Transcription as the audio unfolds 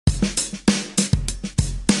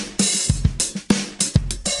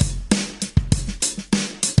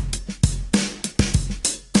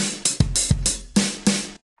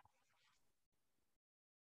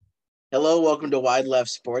Hello, welcome to Wide Left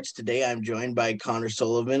Sports. Today I'm joined by Connor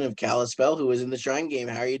Sullivan of Kalispell, who is in the Shrine game.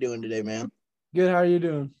 How are you doing today, man? Good. How are you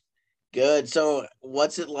doing? Good. So,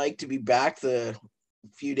 what's it like to be back the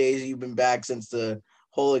few days you've been back since the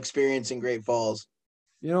whole experience in Great Falls?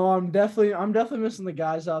 I'm definitely missing the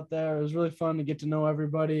guys out there. It was really fun to get to know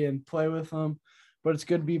everybody and play with them. But it's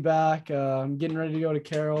good to be back. I'm getting ready to go to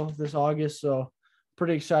Carroll this August, so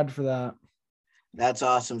pretty excited for that. That's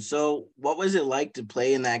awesome. So, what was it like to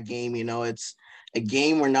play in that game? It's a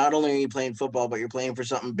game where not only are you playing football, but you're playing for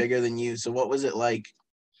something bigger than you. So, what was it like?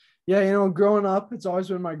 Yeah, growing up, it's always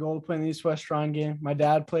been my goal to play in the East West Shrine game. My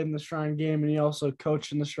dad played in the Shrine game, and he also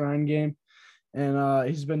coached in the Shrine game. And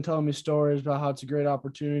he's been telling me stories about how it's a great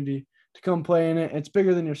opportunity to come play in it. It's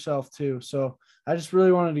bigger than yourself too. So I just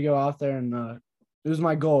really wanted to go out there, and it was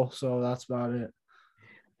my goal. So that's about it.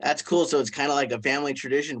 That's cool. So, it's kind of like a family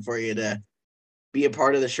tradition for you to be a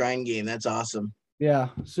part of the Shrine game. That's awesome Yeah,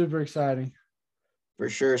 super exciting. for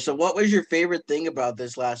sure. So, what was your favorite thing about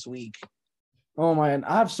this last week? Oh man,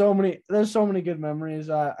 I have so many. There's so many good memories.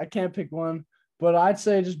 I can't pick one, but I'd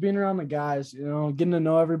say just being around the guys. Getting to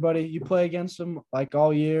know everybody. You play against them like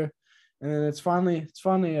all year, and then it's finally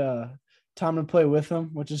time to play with them,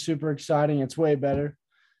 which is super exciting. It's way better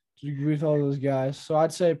to be with all those guys. So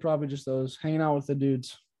I'd say probably just those hanging out with the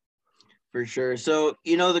dudes. For sure. So,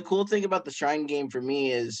 the cool thing about the Shrine game for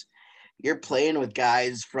me is you're playing with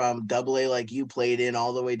guys from double A like you played in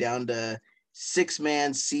all the way down to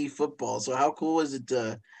six-man C football. So how cool is it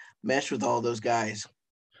to mesh with all those guys?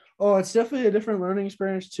 Oh, it's definitely a different learning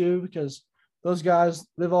experience too, because those guys,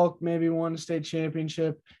 they've all maybe won a state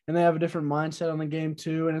championship and they have a different mindset on the game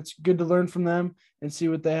too. And it's good to learn from them and see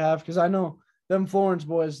what they have. Because I know them Florence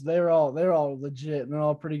boys, they're all legit and they're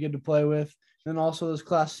all pretty good to play with. And also those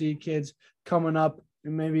Class C kids coming up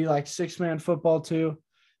and maybe like six-man football too.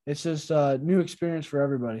 It's just a new experience for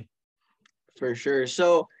everybody. For sure.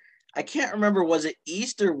 So I can't remember, was it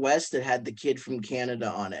East or West that had the kid from Canada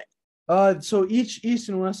on it? So each East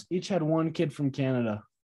and West each had one kid from Canada.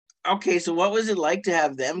 Okay, so what was it like to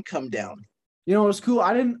have them come down? It was cool.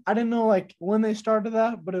 I didn't know like when they started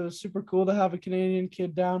that, but it was super cool to have a Canadian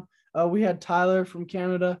kid down. We had Tyler from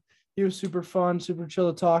Canada. He was super fun, super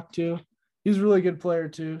chill to talk to. He's a really good player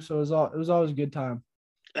too, so it was always a good time.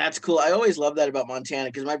 That's cool. I always love that about Montana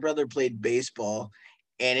because my brother played baseball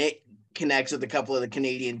and it connects with a couple of the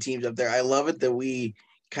Canadian teams up there. I love it that we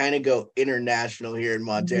kind of go international here in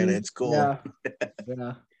Montana. Mhm. It's cool. Yeah,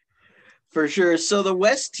 yeah. For sure. So the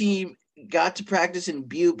West team got to practice in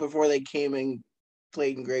Butte before they came and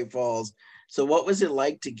played in Great Falls. So what was it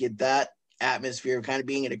like to get that atmosphere of kind of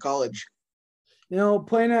being at a college?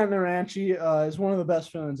 Playing at Naranchi is one of the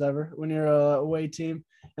best feelings ever when you're a away team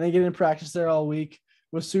and then getting to practice there all week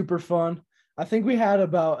was super fun. I think we had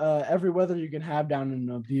about every weather you can have down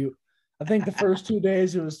in Butte. I think the first 2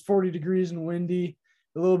 days it was 40 degrees and windy,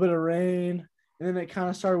 a little bit of rain, and then it kind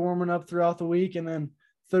of started warming up throughout the week. And then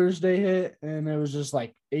Thursday hit, and it was just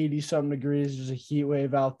like 80 something degrees, just a heat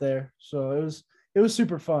wave out there. So it was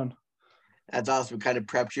super fun. That's awesome. Kind of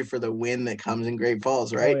preps you for the win that comes in Great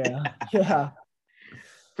Falls, Oh right? yeah, yeah.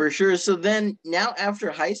 For sure. So then now after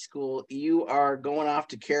high school, you are going off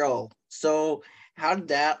to Carroll. So how did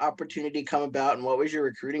that opportunity come about and what was your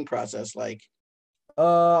recruiting process like?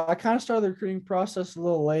 I kind of started the recruiting process a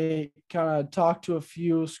little late. Kind of talked to a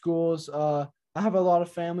few schools. I have a lot of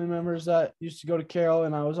family members that used to go to Carroll,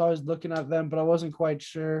 and I was always looking at them, but I wasn't quite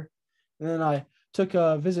sure. And then I took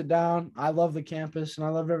a visit down. I love the campus, and I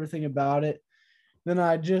loved everything about it. Then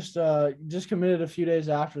I just committed a few days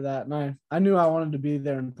after that, and I knew I wanted to be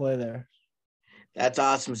there and play there. That's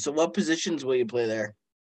awesome. So what positions will you play there?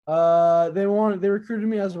 They recruited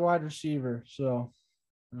me as a wide receiver, so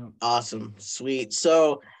yeah. Awesome. Sweet.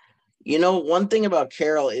 So, one thing about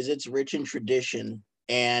Carroll is it's rich in tradition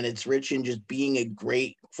and it's rich in just being a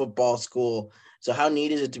great football school. So how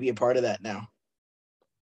neat is it to be a part of that now?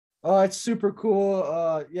 Oh, it's super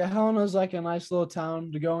cool. Yeah, Helena's like a nice little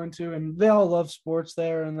town to go into, and they all love sports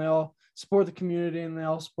there, and they all support the community, and they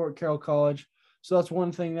all support Carroll College. So that's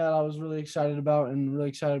one thing that I was really excited about, and really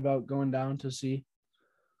excited about going down to see.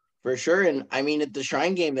 For sure. And I mean, at the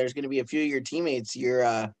Shrine game, there's going to be a few of your teammates.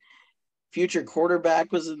 Your future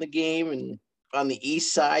quarterback was in the game and on the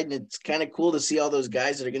east side. And it's kind of cool to see all those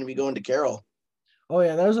guys that are going to be going to Carroll. Oh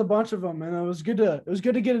yeah, there's a bunch of them, and it was good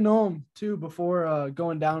to get to know them too before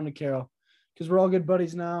going down to Carroll, because we're all good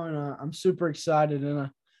buddies now, and I'm super excited.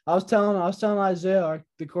 And I was telling Isaiah,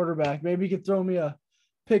 the quarterback, maybe he could throw me a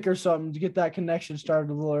pick or something to get that connection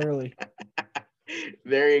started a little early.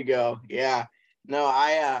 There you go. Yeah. No,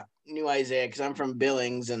 I knew Isaiah because I'm from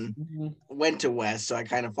Billings and Mhm. went to West. So I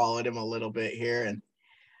kind of followed him a little bit here. And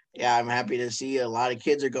Yeah, I'm happy to see a lot of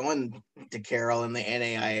kids are going to Carroll in the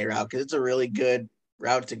NAIA route because it's a really good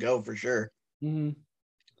route to go for sure. Mm-hmm.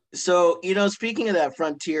 So, speaking of that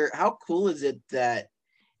frontier, how cool is it that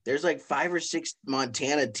there's like 5 or 6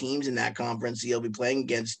 Montana teams in that conference you'll be playing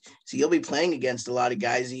against? So you'll be playing against a lot of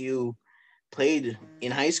guys you played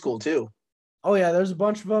in high school too. Oh yeah, there's a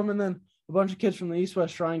bunch of them, and then a bunch of kids from the East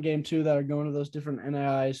West Shrine game too that are going to those different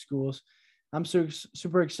NAIA schools. I'm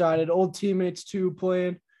super excited. Old teammates too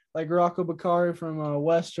playing, like Rocco Bakari from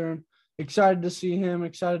Western. Excited to see him.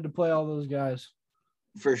 Excited to play all those guys.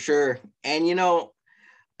 For sure. And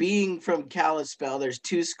being from Kalispell, there's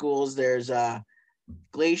 2 schools. There's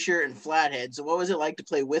Glacier and Flathead. So what was it like to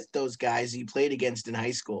play with those guys you played against in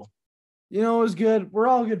high school? It was good. We're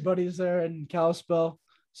all good buddies there in Kalispell.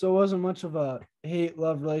 So it wasn't much of a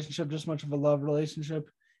hate-love relationship, just much of a love relationship.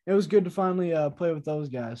 It was good to finally play with those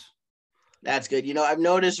guys. That's good. I've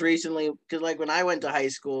noticed recently, because like when I went to high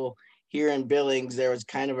school here in Billings, there was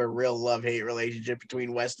kind of a real love-hate relationship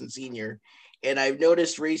between West and Senior. And I've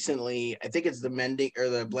noticed recently, I think it's the mending or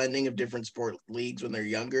the blending of different sport leagues when they're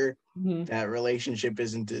younger, Mm-hmm. that relationship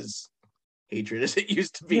isn't as hatred as it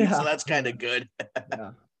used to be. So Yeah. that's kind of good.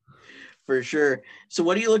 Yeah. For sure. So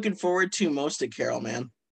what are you looking forward to most at Carroll, man?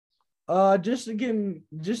 Just to getting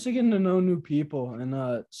to know new people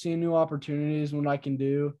and seeing new opportunities and what I can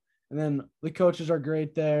do. And then the coaches are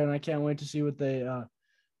great there, and I can't wait to see what they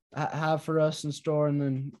have for us in store, and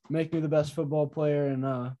then make me the best football player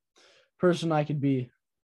and person I could be.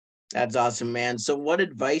 That's awesome, man. So what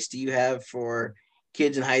advice do you have for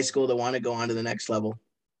kids in high school that want to go on to the next level?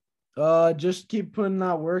 Just keep putting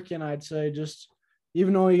that work in. I'd say just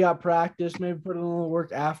even though you got practice, maybe put in a little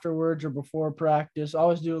work afterwards or before practice.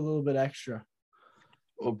 Always do a little bit extra.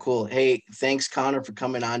 Oh, cool. Hey, thanks, Connor, for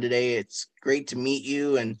coming on today. It's great to meet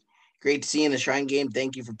you and great to see you in the Shrine game.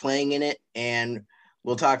 Thank you for playing in it. And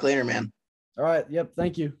we'll talk later, man. All right. Yep.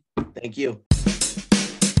 Thank you. Thank you.